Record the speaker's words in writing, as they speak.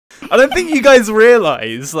I don't think you guys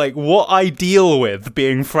realise, like, what I deal with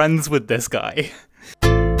being friends with this guy.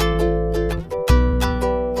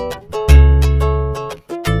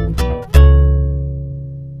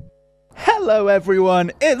 Hello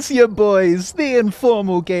everyone, it's your boys, the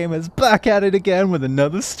Informal Gamers, back at it again with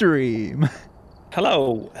another stream.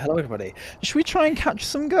 Hello everybody. Should we try and catch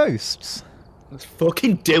some ghosts? Let's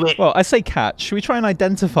fucking do it. Well, I say catch, should we try and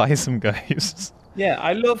identify some ghosts? Yeah,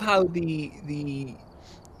 I love how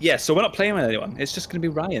yeah, so we're not playing with anyone. It's just going to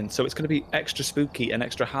be Ryan, so it's going to be extra spooky and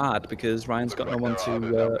extra hard because Ryan's got no one to. We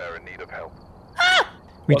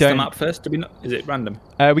What's don't. the map first? Do we not? Is it random?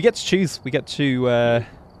 We get to choose. We get to.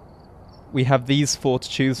 We have these 4 to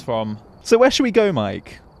choose from. So where should we go,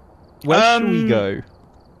 Mike? Where should we go?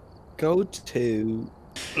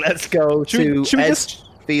 Let's go to should we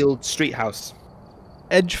Edgefield Street House.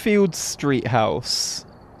 Edgefield Street House.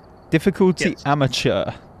 Difficulty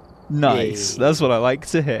amateur. Nice. That's what I like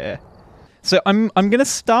to hear. So I'm gonna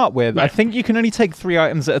start with. I think you can only take 3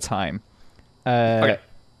 items at a time. Okay.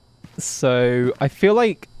 So I feel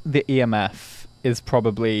like the EMF is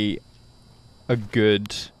probably a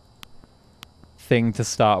good thing to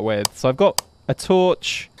start with. So I've got a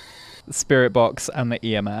torch, the spirit box, and the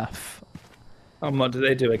EMF. And what do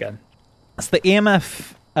they do again? So the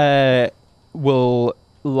EMF will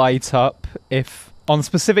light up if on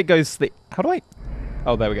specific ghosts. How do I?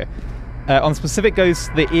 Oh, there we go. On specific ghosts,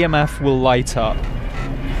 the EMF will light up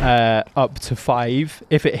to 5.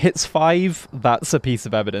 If it hits 5, that's a piece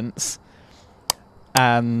of evidence.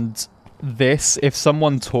 And this, if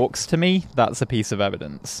someone talks to me, that's a piece of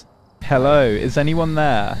evidence. Hello, is anyone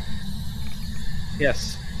there?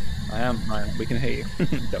 Yes, I am. We can hear you.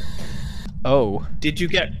 Oh. Did you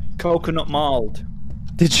get coconut mauled?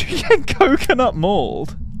 Did you get coconut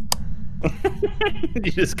mauled?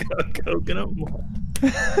 You just got coconut mauled.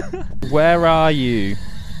 Where are you?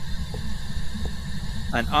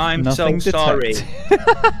 And I'm Nothing so sorry.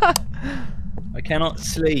 detected. I cannot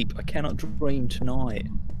sleep. I cannot dream tonight.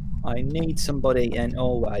 I need somebody and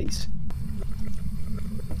always.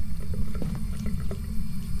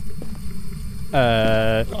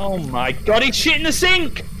 Oh my god, he's shit in the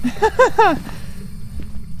sink!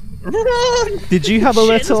 Run! Did you have a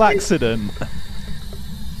little accident?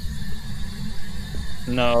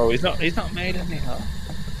 No, he's not made any.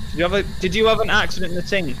 Did you have an accident in the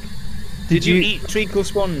sink? Did you eat treacle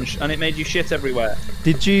sponge and it made you shit everywhere?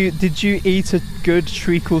 Did you eat a good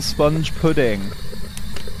treacle sponge pudding?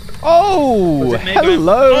 Oh,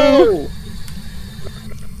 hello! Oh!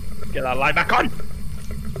 Get that light back on!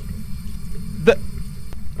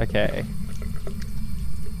 Okay.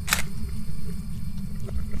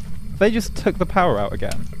 They just took the power out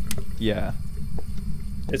again. Yeah.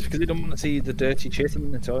 It's because they don't want to see the dirty shit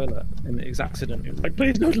in the toilet in his accident. He was like,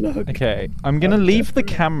 please don't look. Okay, I'm gonna leave the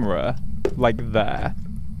camera like there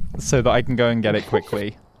so that I can go and get it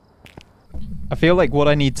quickly. I feel like what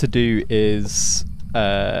I need to do is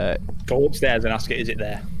go upstairs and ask it, is it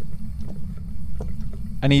there?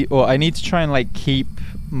 I need to try and like keep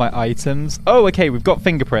my items. Oh, okay, we've got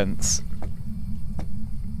fingerprints.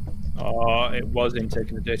 Oh, it was him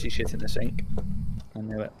taking the dirty shit in the sink. I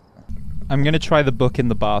knew it. I'm gonna try the book in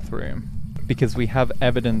the bathroom because we have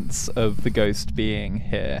evidence of the ghost being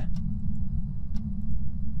here.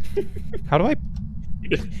 How do I?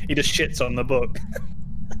 He just shits on the book.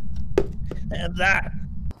 And that.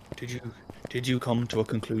 Did you come to a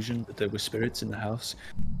conclusion that there were spirits in the house?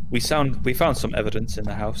 We found some evidence in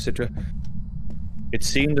the house, Sidra. It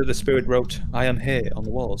seemed that the spirit wrote, "I am here" on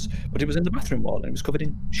the walls, but it was in the bathroom wall and it was covered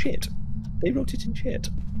in shit. They wrote it in shit.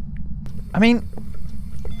 I mean,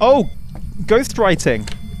 oh, ghostwriting.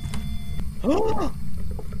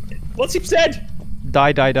 What's he said?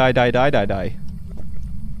 Die, die, die, die, die, die, die.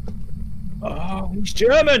 Oh, he's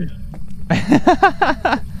German.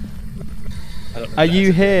 Are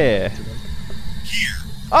you here?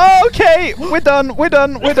 Oh, okay, we're done, we're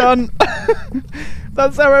done, we're done.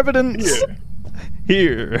 That's our evidence.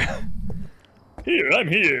 Here, I'm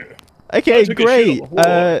here. Okay, great.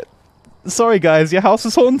 Sorry guys, your house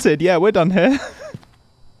is haunted. Yeah, we're done here.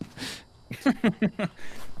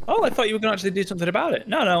 Oh, I thought you were going to actually do something about it.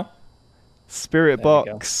 No. Spirit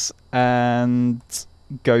box and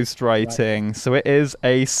ghostwriting. Right. So it is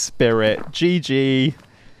a spirit. GG.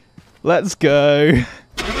 Let's go.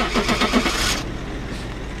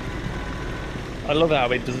 I love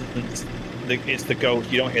how it doesn't. It's the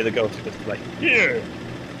ghost. You don't hear the ghost. It's like here.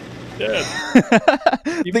 Yeah.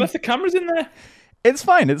 You left the cameras in there. It's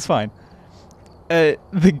fine. It's fine.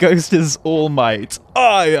 The ghost is All Might.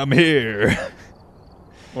 I am here.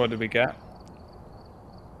 What did we get?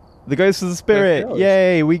 The ghost of the spirit. goes.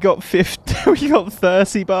 Yay! We got 50. We got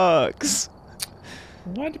 $30.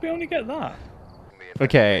 Why did we only get that?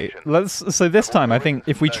 Okay, so this time I think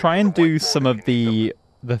if we try and do some of the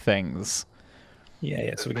things.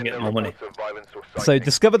 Yeah, so we can get more money. So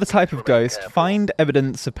discover the type of ghost, find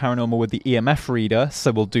evidence of paranormal with the EMF reader,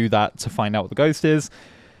 so we'll do that to find out what the ghost is.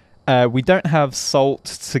 We don't have salt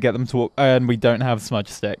to get them to walk, and we don't have smudge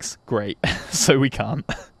sticks. Great. So we can't.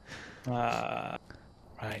 Right.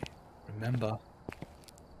 Remember,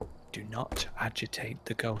 do not agitate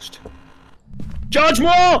the ghost. George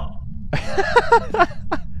Moore!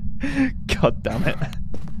 God damn it.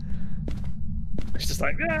 It's just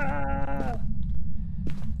like, ah!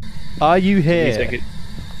 Are you You here? take it.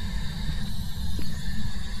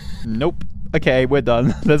 Nope. Okay, we're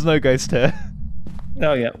done. There's no ghost here.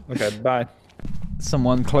 Oh, yeah. Okay, bye.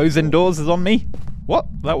 Someone closing doors is on me. What?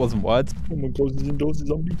 That wasn't words. Someone closes in doors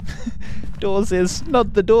is on me. Doors is,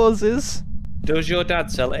 not the doors is. Does your dad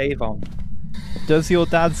sell Avon? Does your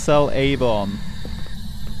dad sell Avon?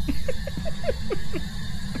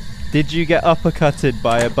 Did you get uppercutted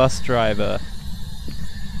by a bus driver?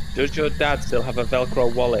 Does your dad still have a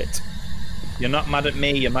Velcro wallet? You're not mad at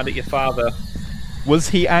me, you're mad at your father. Was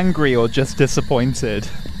he angry or just disappointed?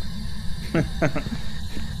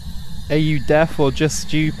 Are you deaf or just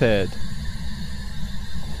stupid?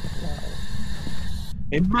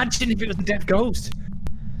 Imagine if it was a deaf ghost.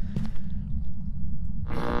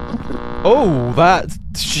 Oh, that...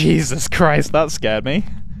 Jesus Christ, that scared me.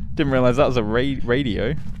 Didn't realise that was a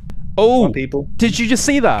radio. Oh, More people. did you just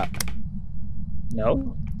see that?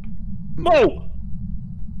 No. Mo!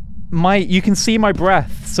 You can see my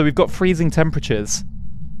breath, so we've got freezing temperatures.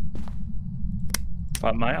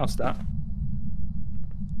 At my house, that.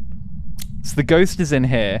 So the ghost is in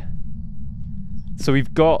here. So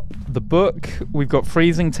we've got the book, we've got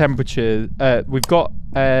freezing temperatures, we've got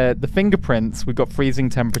the fingerprints, we've got freezing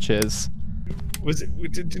temperatures. Was it?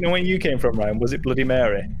 Do you know where you came from, Ryan? Was it Bloody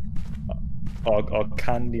Mary? Or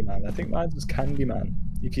Candyman? I think mine was Candyman.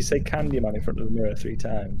 If you say Candyman in front of the mirror 3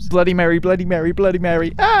 times. Bloody Mary, Bloody Mary, Bloody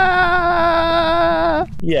Mary. Ah!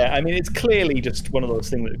 Yeah, I mean, it's clearly just one of those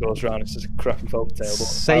things that goes around. It's just a crappy folk tale. But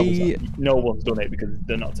Say... no one's done it because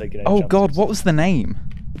they're not taking any Oh chances. God, what was the name?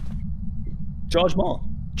 George Moore.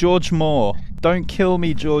 George Moore. Don't kill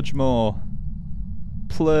me, George Moore. I want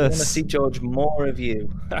to Plus. see George Moore of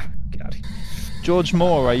you. God. George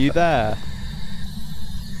Moore, are you there?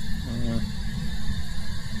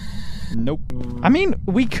 Nope. I mean,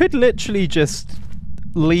 we could literally just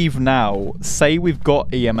leave now, say we've got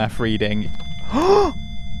EMF reading. Oh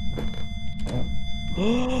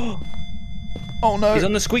no. He's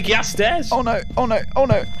on the squeaky ass stairs. Oh no, oh no, oh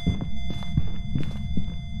no.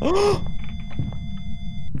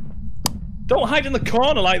 Don't hide in the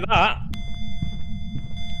corner like that.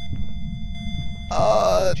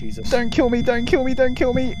 Jesus. Don't kill me, don't kill me, don't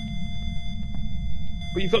kill me.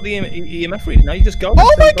 But you've got the EMF reading now. You just go.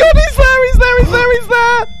 Oh my God, he's there, he's there, he's there, he's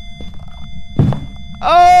there.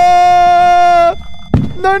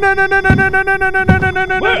 No, no, no, no, no, no, no, no, no, no, no, no, no,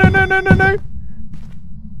 no, no, no, no, no, no.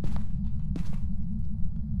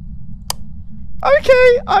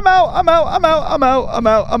 Okay, I'm out, I'm out, I'm out, I'm out, I'm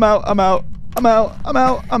out, I'm out, I'm out, I'm out, I'm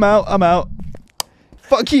out, I'm out, I'm out.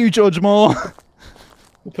 Fuck you, George Moore.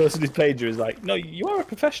 The person who's played you is like, no, you are a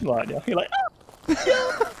professional, aren't you? You're like, ah.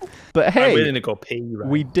 But I'm hey, really gonna go pee, right?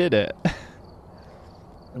 we did it.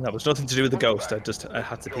 And that was nothing to do with the ghost. I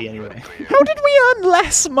had to pee anyway. How did we earn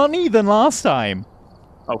less money than last time?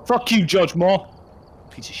 Oh, fuck you, George Moore.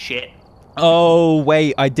 Piece of shit. Oh,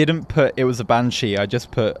 wait, I didn't put it was a banshee. I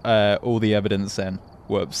just put all the evidence in.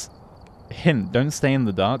 Whoops. Hint, don't stay in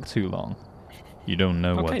the dark too long. You don't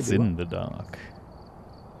know Okay, what's do in what? the dark.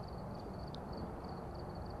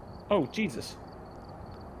 Oh, Jesus.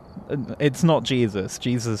 It's not Jesus.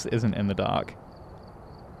 Jesus isn't in the dark.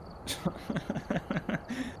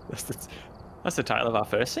 That's the title of our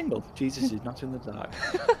first single. Jesus is not in the dark.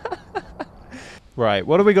 Right,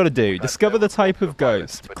 what do we got to do? Discover the type of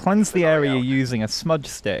ghost, cleanse the area using a smudge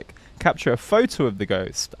stick, capture a photo of the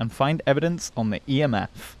ghost, and find evidence on the EMF.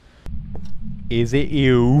 Is it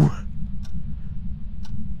you?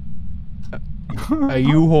 Are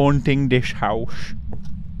you haunting this house?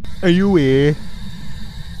 Are you here?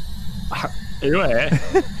 Are you here?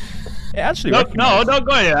 It actually No, recognized- don't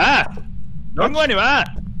go anywhere. Don't go anywhere.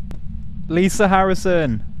 Lisa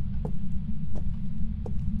Harrison.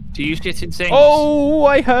 Do you shit in sinks? Oh,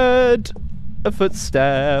 I heard a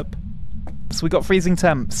footstep. So we got freezing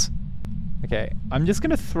temps. Okay, I'm just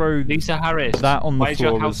gonna throw Lisa Harris. that on the Why is your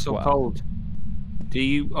floor house as so well. cold? Do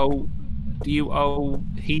you owe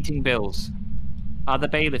heating bills? Are the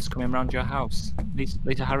bailiffs coming round your house?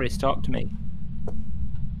 Lisa Harris, talk to me.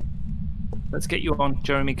 Let's get you on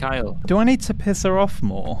Jeremy Kyle. Do I need to piss her off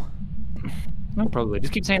more? No, probably.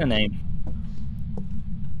 Just keep saying her name.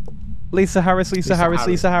 Lisa Harris, Lisa Harris, Harris.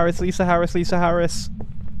 Lisa Harris, Lisa Harris, Lisa Harris.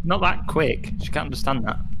 Not that quick. She can't understand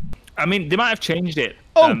that. I mean, they might have changed it.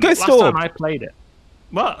 Oh, Ghost last Orb! time I played it.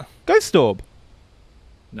 What? Ghost Orb!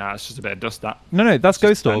 Nah, it's just a bit of dust, that. No, that's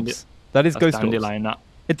Just Ghost Orbs. That is That's Ghost Orbs. dandelion, that.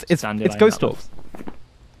 It's dandelion, Ghost that Orbs.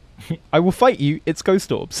 I will fight you, it's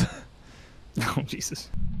Ghost Orbs. Oh, Jesus.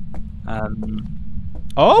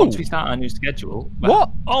 Oh! Once we start our new schedule... What?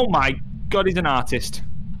 Oh my god, he's an artist.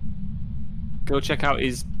 Go check out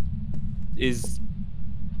his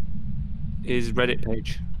Reddit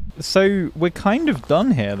page. So we're kind of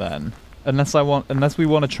done here then, unless we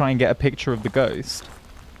want to try and get a picture of the ghost.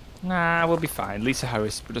 Nah, we'll be fine. Lisa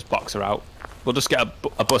Harris, we'll just box her out. We'll just get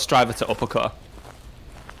a bus driver to uppercut her.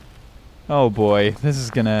 Oh boy, this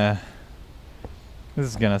is gonna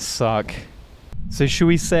suck. So should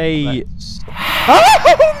we say? Oh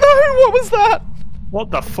no! What was that?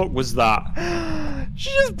 What the fuck was that?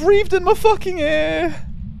 She just breathed in my fucking ear.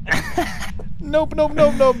 Nope, nope,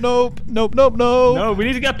 nope, nope, nope, nope, nope, nope. No, we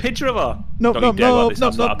need to get a picture of her. Nope, Don't nope, you dare go nope, up this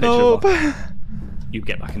house nope, without a nope, picture of nope. her. You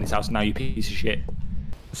get back in this house now, you piece of shit.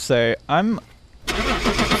 So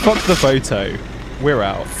fuck the photo. We're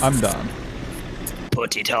out. I'm done.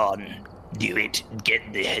 Put it on. Do it.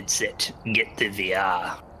 Get the headset. Get the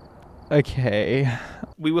VR. Okay.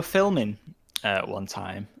 We were filming one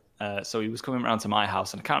time, so he was coming around to my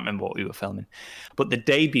house, and I can't remember what we were filming. But the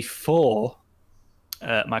day before,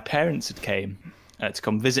 my parents had came to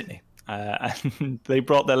come visit me, and they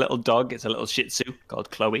brought their little dog. It's a little Shih Tzu called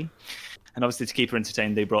Chloe, and obviously to keep her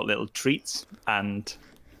entertained, they brought little treats and.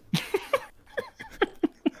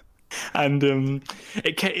 And the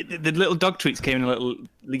little dog treats came in a little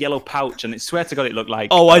yellow pouch, and I swear to God, it looked like.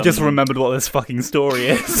 Oh, I just remembered what this fucking story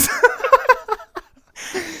is.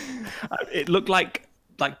 It looked like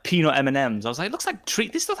peanut M&Ms. I was like, it looks like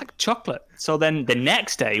treat. This looks like chocolate. So then the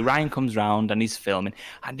next day, Ryan comes round and he's filming,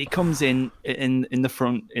 and he comes in the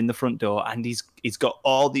front door, and he's got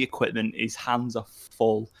all the equipment. His hands are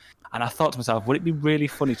full, and I thought to myself, would it be really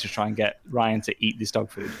funny to try and get Ryan to eat this dog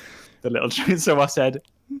food, the little treat? So I said,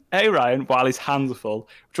 hey Ryan, while his hands are full,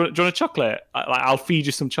 do you want a chocolate? I'll feed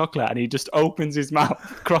you some chocolate. And he just opens his mouth,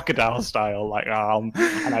 crocodile style,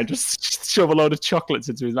 and I just shove a load of chocolates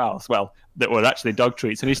into his mouth. Well, that were actually dog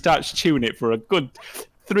treats, and he starts chewing it for a good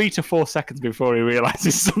 3 to 4 seconds before he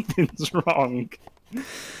realizes something's wrong.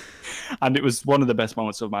 And it was one of the best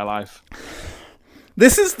moments of my life.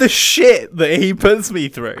 This is the shit that he puts me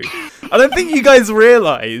through. I don't think you guys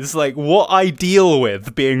realize what I deal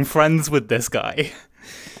with being friends with this guy.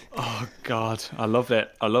 Oh God, I love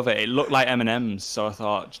it. I love it. It looked like M&Ms, so I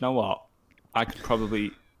thought, do you know what? I could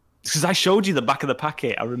probably, because I showed you the back of the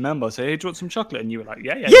packet. I remember. I said, "Hey, do you want some chocolate?" And you were like,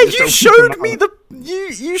 "Yeah, yeah." Yeah, you showed me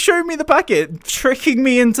you showed me the packet, tricking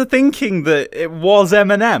me into thinking that it was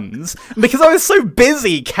M&Ms. Because I was so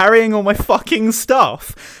busy carrying all my fucking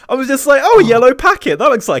stuff, I was just like, "Oh, yellow packet. That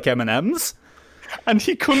looks like M&Ms." And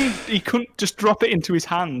he couldn't just drop it into his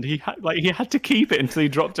hand. He had to keep it until he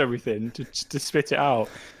dropped everything to spit it out.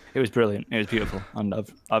 It was brilliant. It was beautiful. And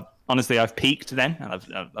I've honestly peaked then, and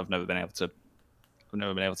I've never been able to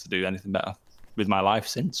do anything better with my life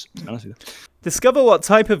since. To be honest with you. Discover what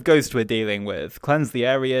type of ghost we're dealing with. Cleanse the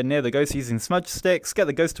area near the ghost using smudge sticks. Get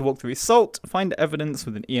the ghost to walk through salt. Find evidence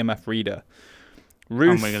with an EMF reader.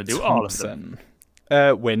 Ruth And we're gonna do all of Thompson.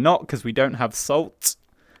 We're not, because we don't have salt,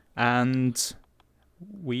 and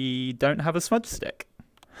we don't have a smudge stick.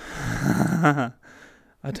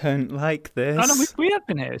 I don't like this. Oh no, we have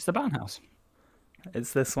been here. It's the barn house.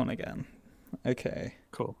 It's this one again. Okay.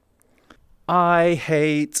 Cool. I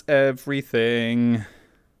hate everything.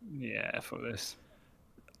 Yeah, for this.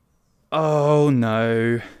 Oh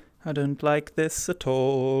no. I don't like this at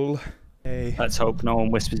all. Okay. Let's hope no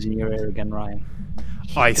one whispers in your ear again, Ryan.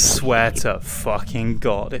 I swear to fucking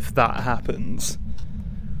God if that happens.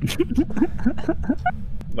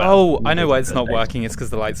 Well, I know why it's not working. It's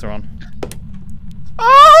because the lights are on.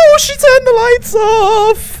 Oh, she turned the lights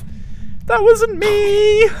off. That wasn't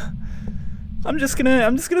me. I'm just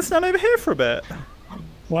gonna stand over here for a bit.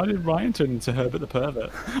 Why did Ryan turn into Herbert the pervert?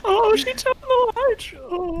 Oh, she turned the lights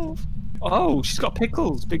off. Oh, she's got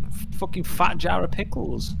pickles. Big fucking fat jar of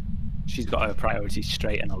pickles. She's got her priorities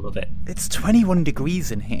straight, and I love it. It's 21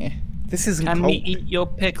 degrees in here. This isn't Can cold. we eat your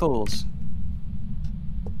pickles?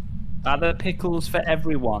 Are there pickles for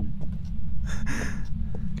everyone?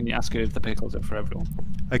 Can you ask her if the pickles are for everyone?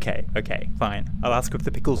 Okay, fine. I'll ask if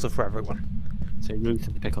the pickles are for everyone. Say Ruth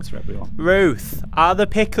and the pickles for everyone. Ruth, are the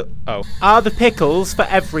pickles for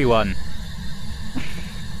everyone?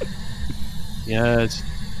 Yes.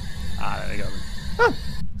 Ah, there we go. Oh,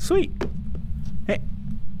 sweet.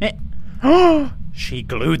 Oh, she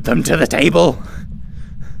glued them to the table.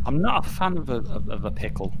 I'm not a fan of a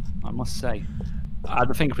pickle, I must say. I had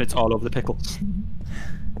the fingerprints all over the pickles.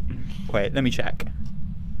 Wait, let me check.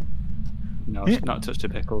 No, she's not touched the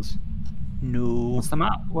pickles. No. What's the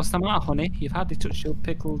matter? What's the matter, honey? You've hardly touched your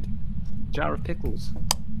pickled jar of pickles.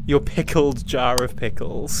 Your pickled jar of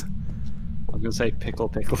pickles. I was gonna say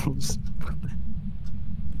pickles.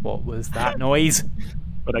 What was that noise?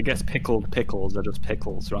 But I guess pickled pickles are just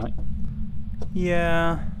pickles, right?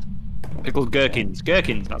 Yeah. Pickled gherkins.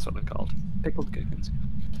 Gherkins, that's what they're called. Pickled gherkins.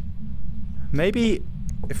 Maybe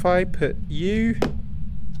if I put you...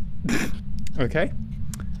 okay.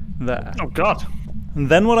 There. Oh, God. And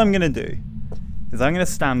then what I'm going to do is I'm going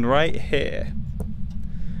to stand right here.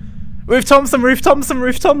 Ruth Thompson! Ruth Thompson!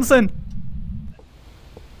 Ruth Thompson!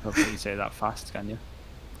 Hopefully you say that fast, can you?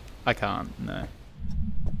 I can't, no.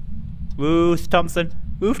 Ruth Thompson!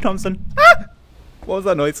 Ruth Thompson! Ah! What was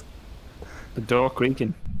that noise? The door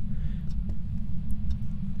creaking.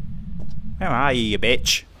 Where are you,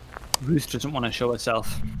 bitch? Ruth doesn't want to show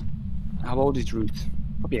herself. How old is Ruth?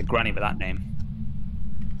 Probably a granny with that name.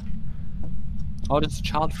 Or just a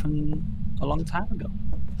child from a long time ago.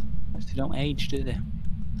 They don't age, do they?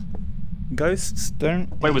 Ghosts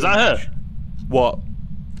don't... Wait, was that her? What?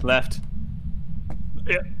 Left.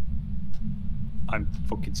 Yeah. I'm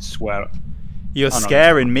fucking swear. You're Oh, no,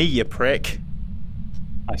 scaring me, you prick.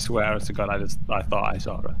 I swear to God, I thought I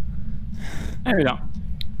saw her. Maybe not.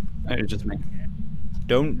 Maybe it's just me.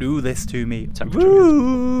 Don't do this to me. Temperature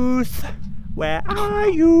Ruth! Where are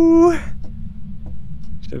you?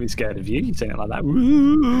 Should be scared of you. You saying it like that.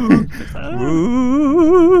 Ruth.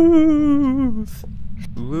 Ruth.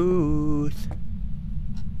 Ruth.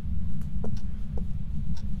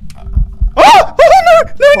 Oh! Oh no!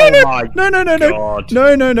 No! No! my No! No! No! No! God.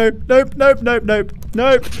 No! No! No! Nope! Nope! Nope! Nope!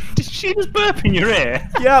 Nope! Did she just burp in your ear?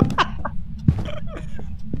 Yep.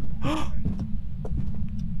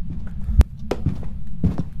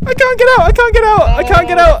 I can't get out! I can't get out! I can't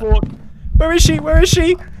get out! Fuck. Where is she? Where is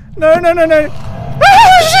she? No! No! No! No!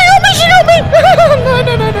 Ah, she got me! She got me! No!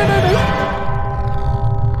 No! No! No! No! No!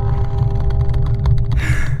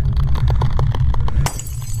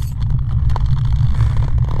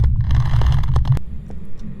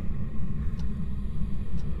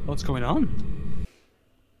 What's going on?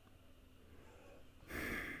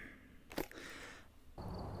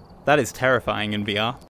 That is terrifying in VR.